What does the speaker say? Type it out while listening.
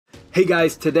Hey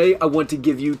guys, today I want to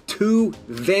give you two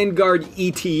Vanguard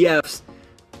ETFs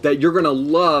that you're going to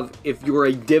love if you're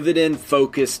a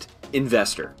dividend-focused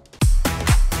investor.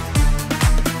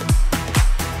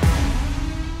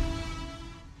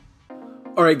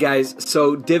 Alright guys,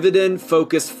 so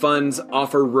dividend-focused funds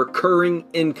offer recurring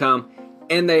income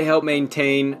and they help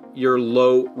maintain your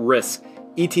low risk.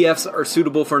 ETFs are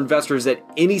suitable for investors at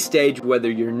any stage, whether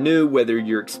you're new, whether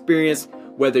you're experienced,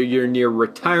 whether you're near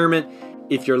retirement.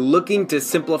 If you're looking to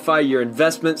simplify your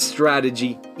investment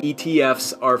strategy,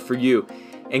 ETFs are for you.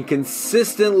 And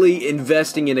consistently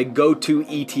investing in a go-to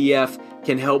ETF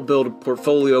can help build a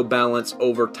portfolio balance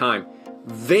over time.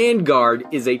 Vanguard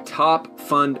is a top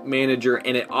fund manager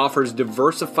and it offers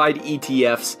diversified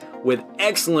ETFs with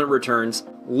excellent returns,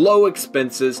 low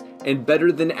expenses, and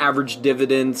better than average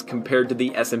dividends compared to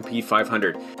the S&P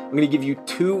 500. I'm going to give you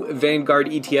two Vanguard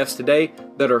ETFs today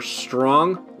that are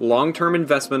strong long-term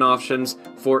investment options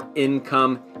for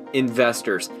income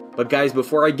investors. But guys,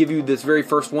 before I give you this very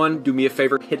first one, do me a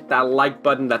favor, hit that like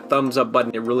button, that thumbs up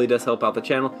button. It really does help out the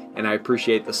channel and I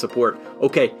appreciate the support.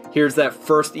 Okay, here's that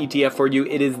first ETF for you.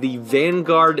 It is the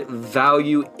Vanguard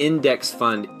Value Index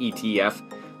Fund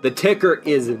ETF. The ticker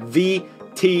is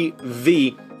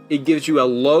VTV. It gives you a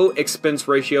low expense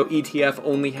ratio. ETF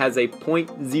only has a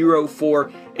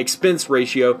 0.04 expense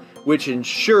ratio, which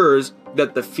ensures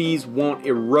that the fees won't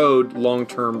erode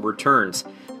long-term returns.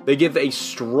 They give a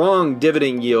strong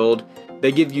dividend yield.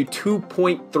 They give you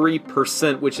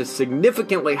 2.3%, which is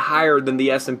significantly higher than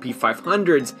the S&P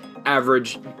 500's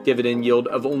average dividend yield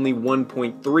of only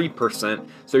 1.3%.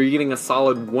 So you're getting a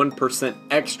solid 1%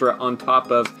 extra on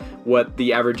top of what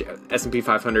the average S&P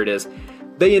 500 is.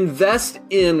 They invest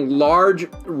in large,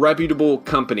 reputable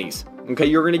companies. Okay,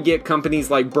 you're going to get companies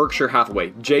like Berkshire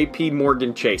Hathaway, JP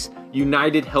Morgan Chase,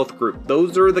 United Health Group.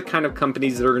 Those are the kind of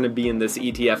companies that are going to be in this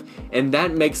ETF, and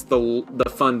that makes the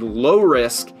fund low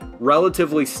risk,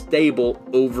 relatively stable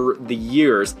over the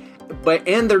years.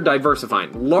 And they're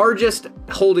diversifying. Largest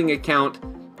holding account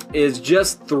is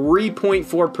just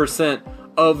 3.4%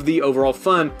 of the overall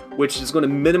fund, which is going to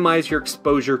minimize your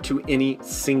exposure to any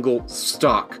single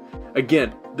stock.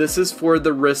 Again, this is for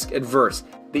the risk adverse.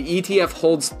 The ETF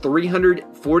holds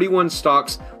 341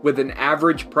 stocks with an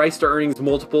average price to earnings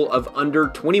multiple of under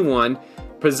 21,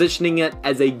 positioning it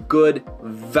as a good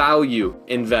value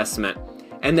investment.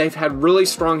 And they've had really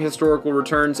strong historical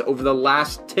returns over the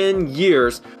last 10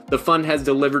 years. The fund has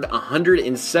delivered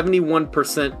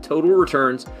 171% total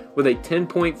returns with a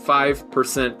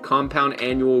 10.5% compound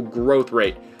annual growth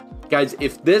rate. Guys,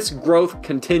 if this growth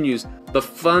continues, the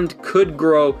fund could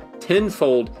grow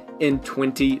tenfold in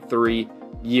 23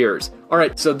 years. All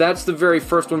right, so that's the very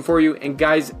first one for you. And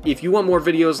guys, if you want more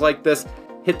videos like this,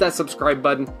 hit that subscribe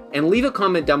button and leave a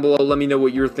comment down below. Let me know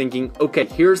what you're thinking. Okay,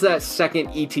 here's that second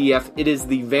ETF. It is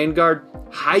the Vanguard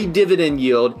High Dividend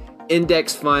Yield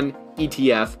Index Fund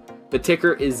ETF. The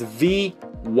ticker is VYM.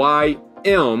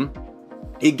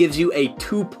 It gives you a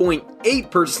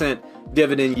 2.8%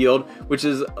 dividend yield, which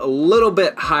is a little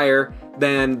bit higher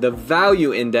than the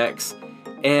value index.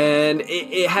 And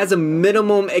it has a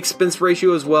minimum expense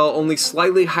ratio as well, only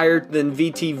slightly higher than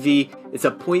VTV. It's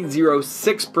a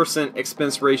 0.06%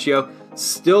 expense ratio,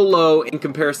 still low in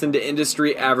comparison to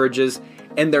industry averages,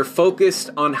 and they're focused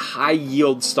on high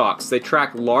yield stocks. They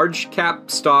track large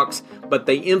cap stocks, but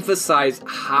they emphasize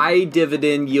high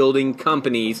dividend yielding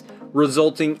companies,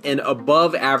 resulting in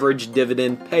above average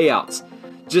dividend payouts.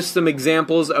 Just some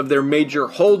examples of their major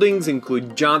holdings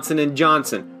include Johnson &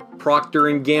 Johnson,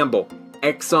 Procter & Gamble,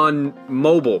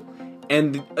 ExxonMobil,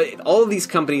 and all of these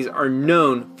companies are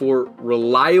known for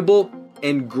reliable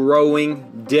and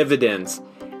growing dividends.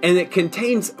 And it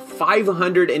contains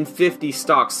 550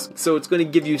 stocks, so it's going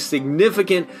to give you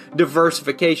significant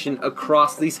diversification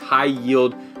across these high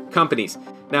yield companies.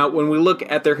 Now, when we look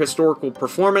at their historical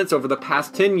performance over the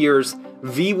past 10 years,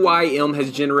 VYM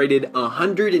has generated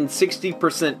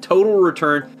 160% total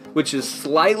return, which is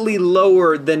slightly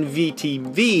lower than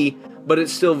VTV, but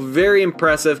it's still very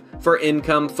impressive for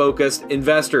income-focused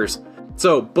investors.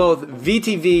 So both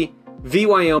VTV,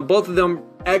 VYM, both of them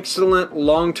excellent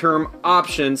long-term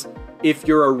options if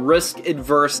you're a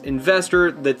risk-adverse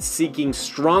investor that's seeking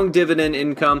strong dividend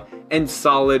income and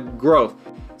solid growth.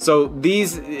 So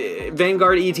these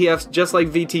Vanguard ETFs, just like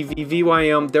VTV,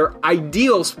 VYM, they're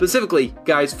ideal specifically,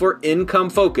 guys, for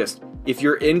income-focused. If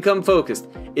you're income-focused,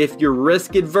 if you're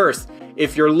risk-adverse,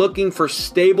 if you're looking for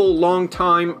stable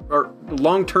long-term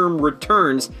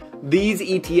returns, these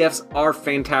ETFs are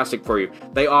fantastic for you.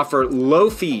 They offer low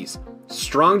fees,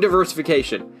 strong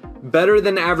diversification, better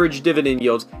than average dividend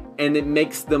yields, and it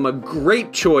makes them a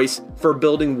great choice for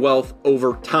building wealth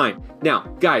over time. Now,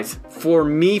 guys, for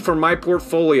me, for my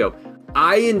portfolio,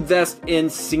 I invest in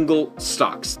single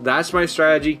stocks. That's my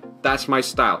strategy. That's my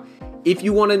style. If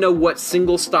you want to know what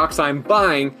single stocks I'm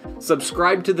buying,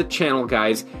 subscribe to the channel,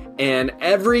 guys. And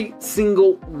every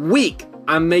single week,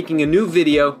 I'm making a new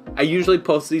video. I usually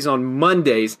post these on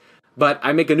Mondays, but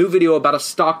I make a new video about a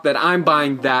stock that I'm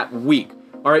buying that week.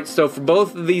 All right, so for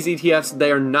both of these ETFs,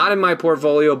 they are not in my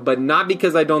portfolio, but not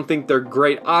because I don't think they're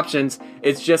great options.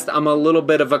 It's just I'm a little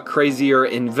bit of a crazier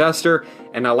investor,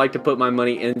 and I like to put my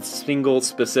money in single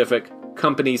specific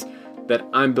companies that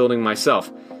I'm building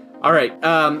myself. All right,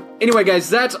 anyway, guys,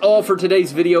 that's all for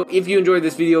today's video. If you enjoyed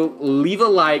this video, leave a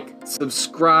like,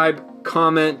 subscribe,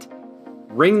 comment,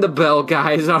 ring the bell,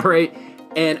 guys, all right?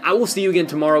 And I will see you again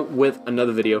tomorrow with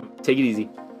another video. Take it easy.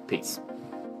 Peace.